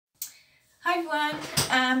Hi everyone,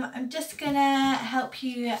 I'm just gonna help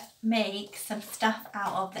you make some stuff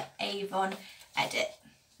out of the Avon edit.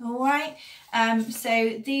 Alright,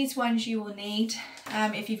 so these ones you will need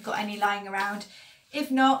if you've got any lying around. If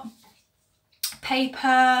not,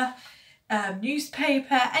 paper,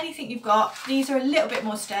 newspaper, anything you've got. These are a little bit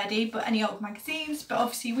more sturdy, but any old magazines, but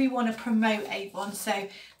obviously we want to promote Avon, so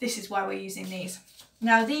this is why we're using these.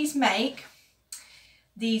 Now these make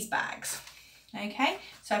these bags. Okay,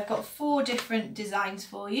 so I've got 4 different designs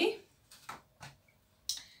for you.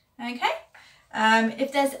 Okay,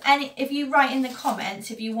 if you write in the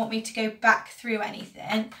comments if you want me to go back through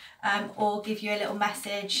anything or give you a little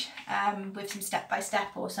message with some step by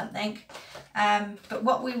step or something, but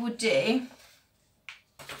what we will do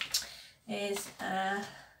is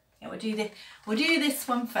we'll do this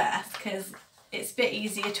one first because it's a bit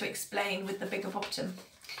easier to explain with the bigger bottom.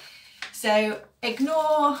 So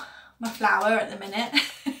ignore my flower at the minute.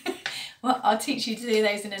 Well, I'll teach you to do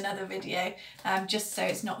those in another video, just so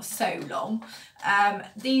it's not so long.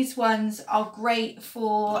 These ones are great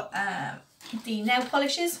for the nail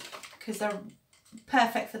polishes because they're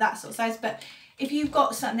perfect for that sort of size. But if you've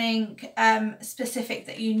got something specific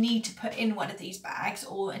that you need to put in one of these bags,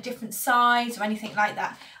 or a different size or anything like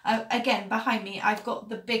that, again behind me I've got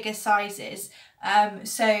the bigger sizes.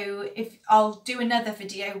 So if I'll do another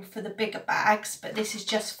video for the bigger bags, but this is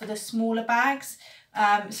just for the smaller bags.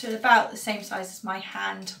 So they're about the same size as my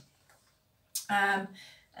hand.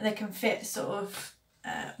 They can fit sort of,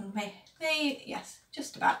 yes,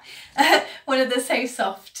 just about one of the So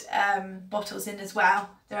Soft bottles in as well.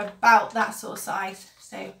 They're about that sort of size,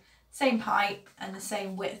 so same height and the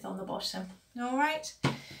same width on the bottom. All right,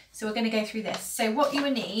 so we're going to go through this. So what you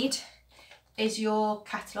will need is your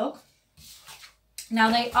catalogue. Now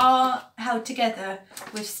they are held together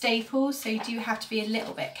with staples, so you do have to be a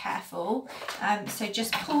little bit careful. So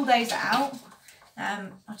just pull those out.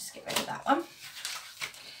 I'll just get rid of that one.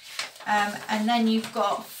 And then you've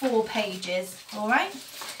got 4 pages, all right?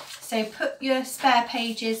 So put your spare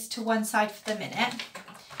pages to one side for the minute.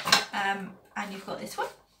 And you've got this one,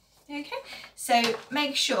 okay? So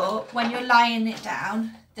make sure when you're lying it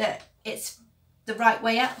down that it's the right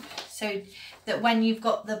way up, so that when you've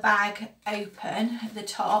got the bag open at the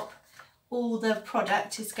top, all the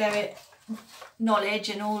product is going, knowledge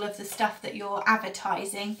and all of the stuff that you're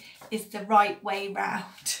advertising is the right way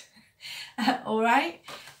round. All right,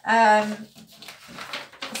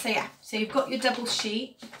 so yeah, so you've got your double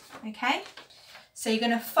sheet, okay? So you're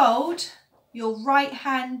going to fold your right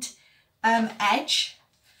hand edge.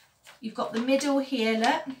 You've got the middle here,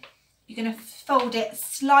 look. You're going to fold it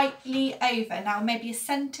slightly over, now maybe a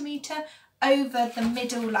centimetre over the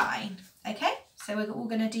middle line, okay? So we're all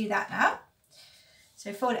going to do that now.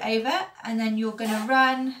 So fold it over and then you're going to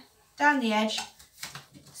run down the edge,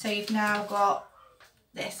 so you've now got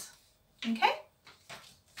this, okay?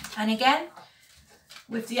 And again,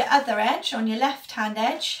 with the other edge, on your left hand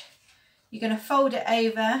edge, you're going to fold it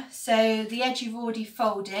over, so the edge you've already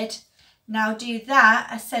folded, now do that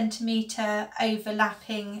a centimetre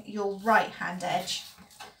overlapping your right hand edge.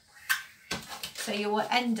 So you will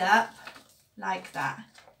end up like that.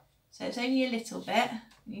 So it's only a little bit,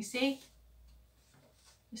 you see?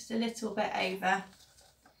 Just a little bit over.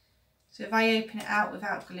 So if I open it out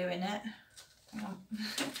without gluing it, hang on,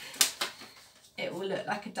 it will look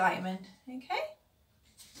like a diamond, okay?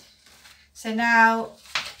 So now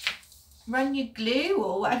run your glue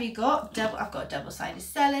or whatever you got. I've got double-sided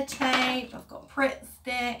sellotape, I've got Pritt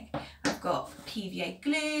stick, I've got PVA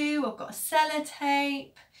glue, I've got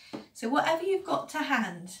sellotape. So whatever you've got to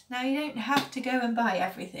hand. Now you don't have to go and buy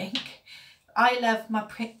everything. I love my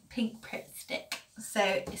pink Pritt stick, so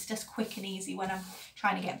it's just quick and easy when I'm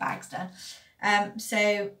trying to get bags done.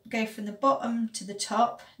 So go from the bottom to the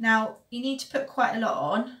top. Now you need to put quite a lot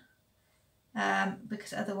on,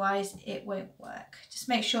 because otherwise it won't work. Just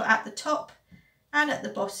make sure at the top and at the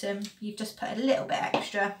bottom you've just put a little bit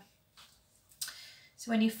extra.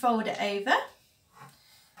 So when you fold it over,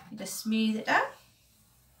 you just smooth it down.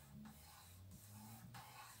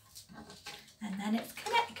 And then it's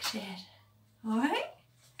connected, all right?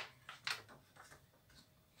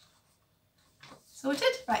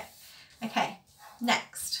 Sorted? Right, okay,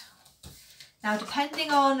 next. Now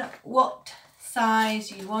depending on what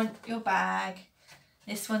size you want your bag,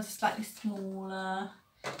 this one's slightly smaller,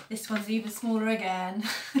 this one's even smaller again,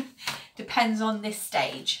 depends on this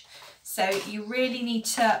stage. So you really need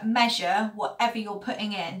to measure whatever you're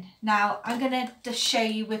putting in. Now I'm going to just show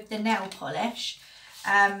you with the nail polish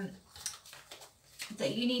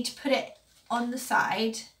that you need to put it on the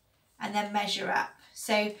side and then measure up.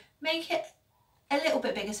 So make it a little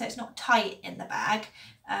bit bigger so it's not tight in the bag,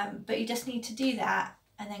 but you just need to do that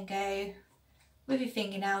and then go with your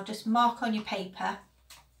fingernail, just mark on your paper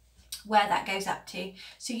where that goes up to,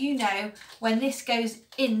 so you know when this goes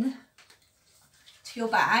in to your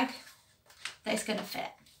bag that it's going to fit,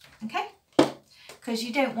 okay? Because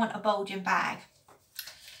you don't want a bulging bag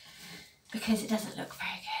because it doesn't look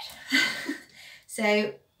very good.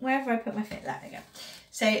 So wherever I put my fit, there we go.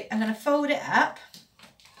 So I'm going to fold it up.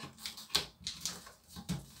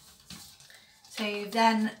 So you've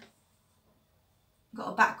then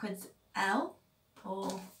got a backwards L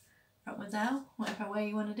or frontwards L, whatever way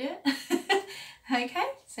you want to do it. Okay,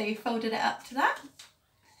 so you folded it up to that.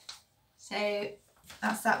 So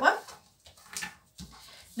that's that one.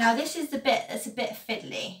 Now this is the bit that's a bit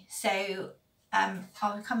fiddly, so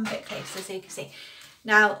I'll come a bit closer so you can see.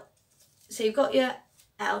 Now, so you've got your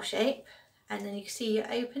L shape and then you can see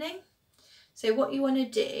your opening. So what you want to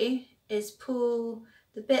do is pull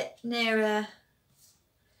the bit nearer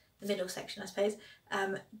the middle section, I suppose,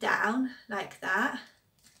 down like that.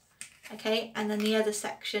 Okay, and then the other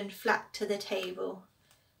section flat to the table.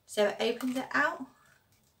 So it opens it out.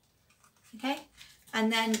 Okay,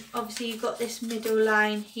 and then obviously you've got this middle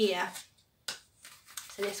line here.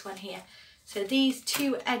 So this one here. So these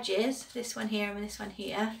two edges, this one here and this one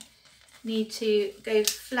here, need to go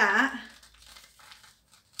flat.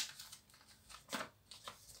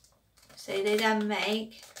 So they then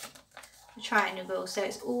make a triangle, so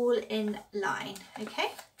it's all in line,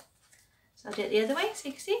 okay? So I'll do it the other way so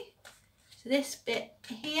you can see. So this bit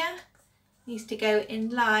here needs to go in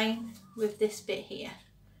line with this bit here.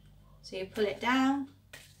 So you pull it down.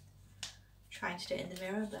 I'm trying to do it in the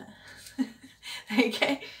mirror, but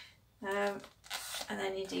okay. And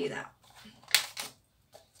then you do that.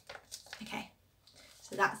 Okay,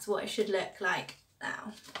 so that's what it should look like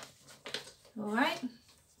now. All right,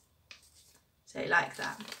 so like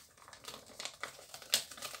that.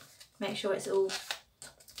 Make sure it's all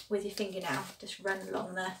with your fingernail, just run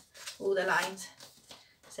along all the lines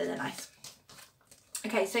so they're nice.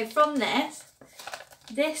 Okay, so from this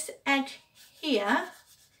edge here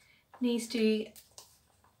needs to be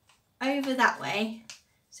over that way.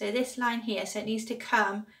 So this line here, so it needs to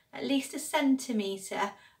come at least 1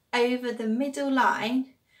 centimetre over the middle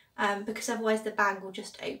line, because otherwise the bag will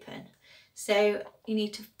just open. So you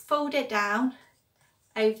need to fold it down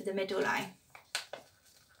over the middle line.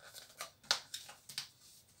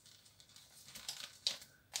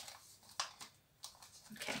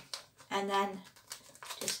 Okay, and then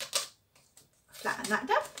just flatten that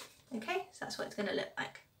down. Okay, so that's what it's going to look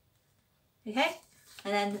like. Okay,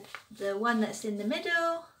 and then the one that's in the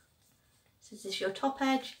middle, so this is your top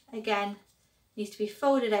edge, again needs to be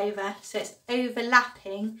folded over so it's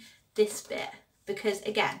overlapping this bit, because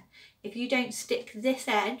again, if you don't stick this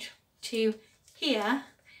edge to here,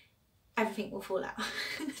 everything will fall out.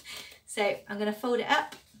 So I'm going to fold it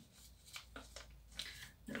up.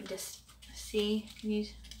 Let me just see, can you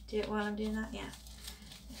do it while I'm doing that? Yeah,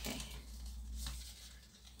 okay.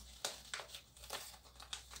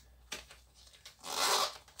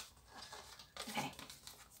 Okay,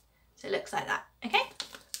 so it looks like that. Okay,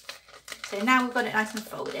 so now we've got it nice and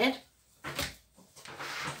folded.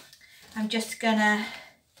 I'm just gonna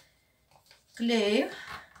glue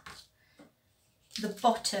the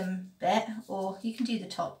bottom bit, or you can do the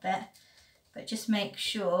top bit, but just make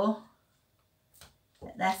sure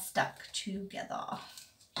that they're stuck together.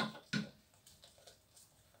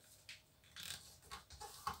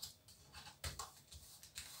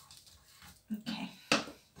 Okay,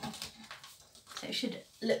 so it should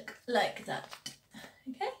look like that.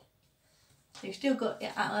 Okay, so you've still got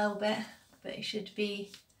it out a little bit, but it should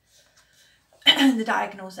be the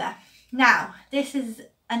diagonals there. Now this is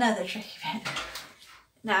another tricky bit.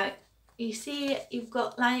 Now you see you've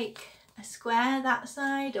got like a square that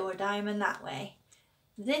side or a diamond that way.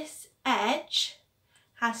 This edge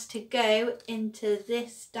has to go into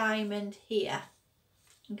this diamond here.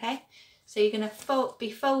 Okay, so you're going to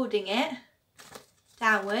be folding it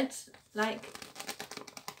downwards like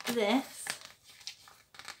this,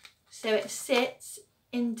 so it sits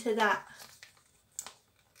into that.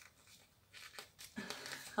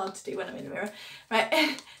 Hard to do when I'm in the mirror,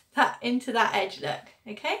 right? That into that edge, look.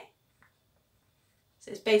 Okay,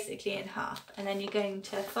 so it's basically in half, and then you're going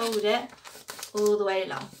to fold it all the way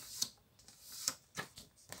along.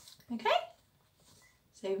 Okay,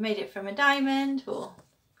 so you've made it from a diamond, or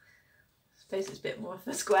I suppose it's a bit more of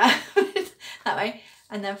a square that way,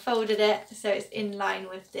 and then folded it so it's in line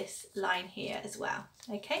with this line here as well.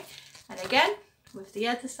 Okay, and again with the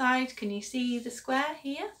other side, can you see the square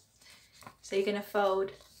here? So you're going to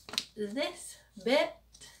fold this bit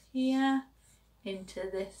here into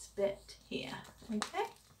this bit here. Okay,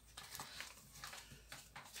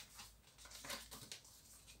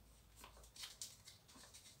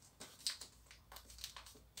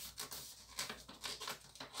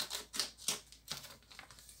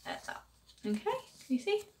 Okay, can you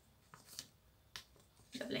see?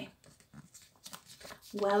 Lovely.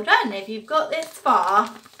 Well done. If you've got this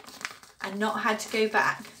far and not had to go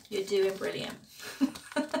back, you're doing brilliant.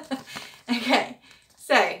 Okay,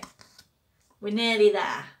 so we're nearly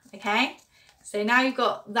there, okay? So now you've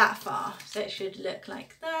got that far, so it should look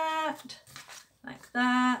like that, like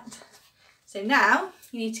that. So now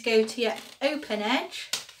you need to go to your open edge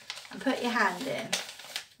and put your hand in.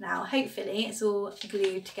 Now hopefully it's all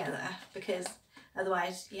glued together, because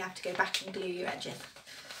otherwise you have to go back and glue your edges.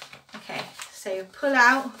 Okay, so pull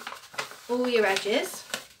out all your edges.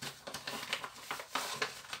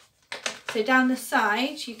 So down the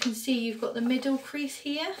side you can see you've got the middle crease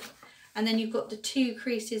here, and then you've got the 2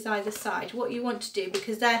 creases either side. What you want to do,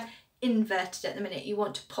 because they're inverted at the minute, you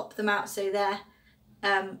want to pop them out so they're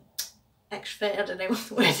extra, I don't know what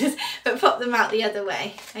the word is, but pop them out the other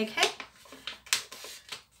way, okay?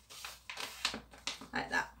 Like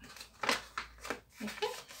that. Okay.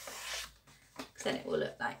 Because then it will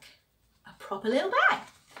look like a proper little bag.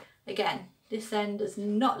 Again, this end does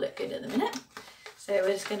not look good at the minute, so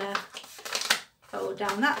we're just gonna fold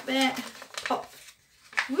down that bit, pop,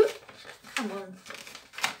 whoop, come on,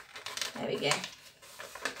 there we go,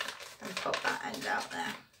 and pop that end out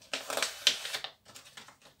there.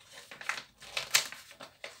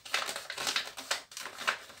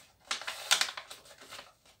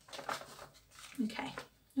 Okay,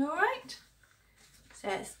 all right, so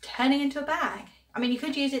it's turning into a bag. I mean, you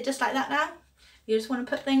could use it just like that now. You just want to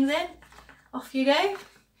put things in, off you go,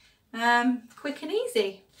 quick and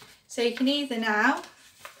easy. So you can either now,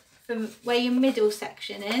 from where your middle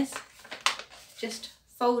section is, just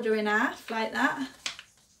fold her in half like that.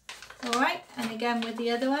 All right, and again with the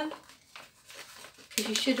other one, because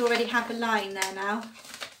you should already have a line there now.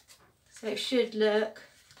 So it should look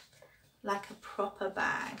like a proper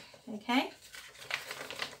bag, okay?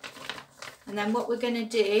 And then what we're going to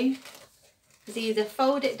do is either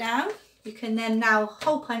fold it down, you can then now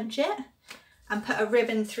hole punch it and put a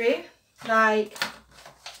ribbon through like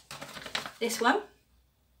this one.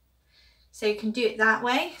 So you can do it that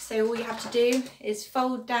way. So all you have to do is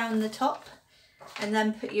fold down the top and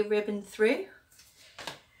then put your ribbon through.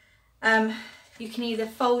 You can either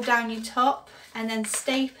fold down your top and then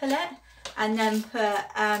staple it and then put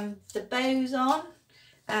the bows on,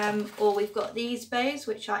 or we've got these bows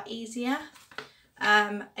which are easier.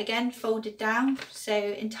 Again, folded down, so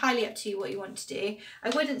entirely up to you what you want to do. I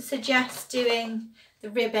wouldn't suggest doing the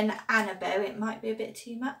ribbon and a bow, it might be a bit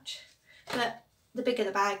too much, but the bigger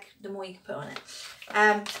the bag, the more you can put on it.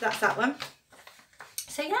 So that's that one.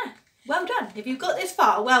 So yeah, well done. If you've got this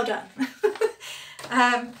far, well done.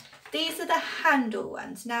 These are the handle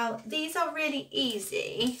ones. Now, these are really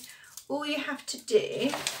easy. All you have to do,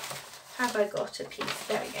 have I got a piece?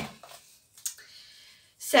 There we go.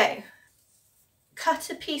 So, cut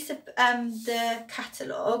a piece of the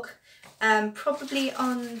catalogue, probably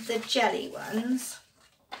on the jelly ones.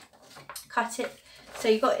 Cut it, so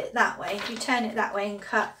you got it that way. If you turn it that way and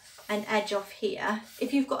cut an edge off here,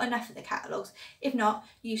 if you've got enough of the catalogues. If not,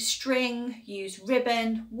 use string, use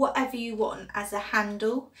ribbon, whatever you want as a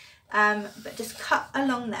handle, but just cut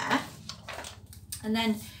along there, and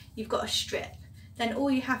then you've got a strip. Then all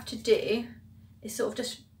you have to do is sort of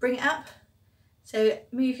just bring it up, so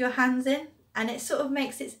move your hands in, and it sort of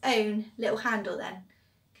makes its own little handle then.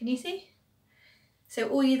 Can you see? So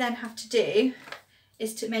all you then have to do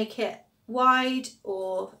is to make it wide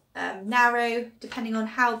or narrow, depending on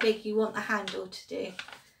how big you want the handle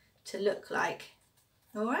to look like.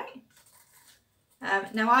 All right.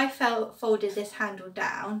 Now I folded this handle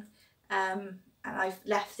down, and I've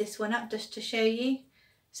left this one up just to show you.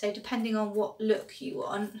 So depending on what look you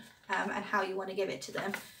want and how you want to give it to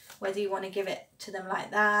them, whether you want to give it to them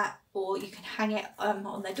like that, or you can hang it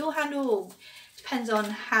on their door handle, or depends on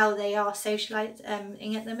how they are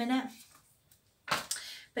socialising at the minute.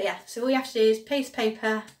 But yeah, so all you have to do is paste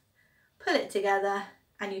paper, pull it together,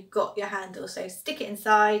 and you've got your handle. So stick it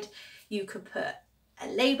inside. You could put a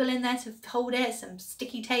label in there to hold it, some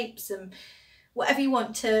sticky tape, some whatever you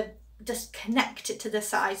want to just connect it to the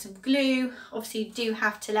side, some glue. Obviously you do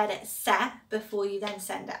have to let it set before you then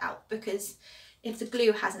send it out, because if the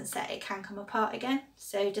glue hasn't set, it can come apart again.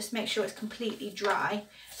 So just make sure it's completely dry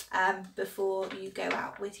before you go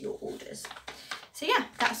out with your orders. So yeah,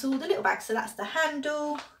 that's all the little bags. So that's the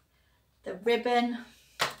handle, the ribbon,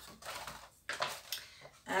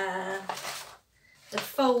 the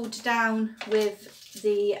fold down with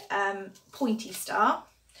the pointy star,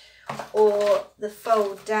 or the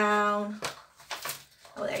fold down,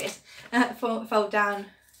 oh there it is, fold down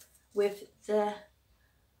with the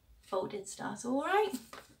folded stars. All right,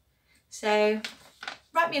 so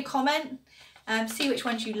write me a comment, see which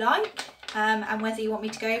ones you like and whether you want me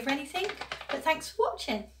to go over anything. But thanks for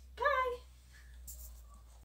watching.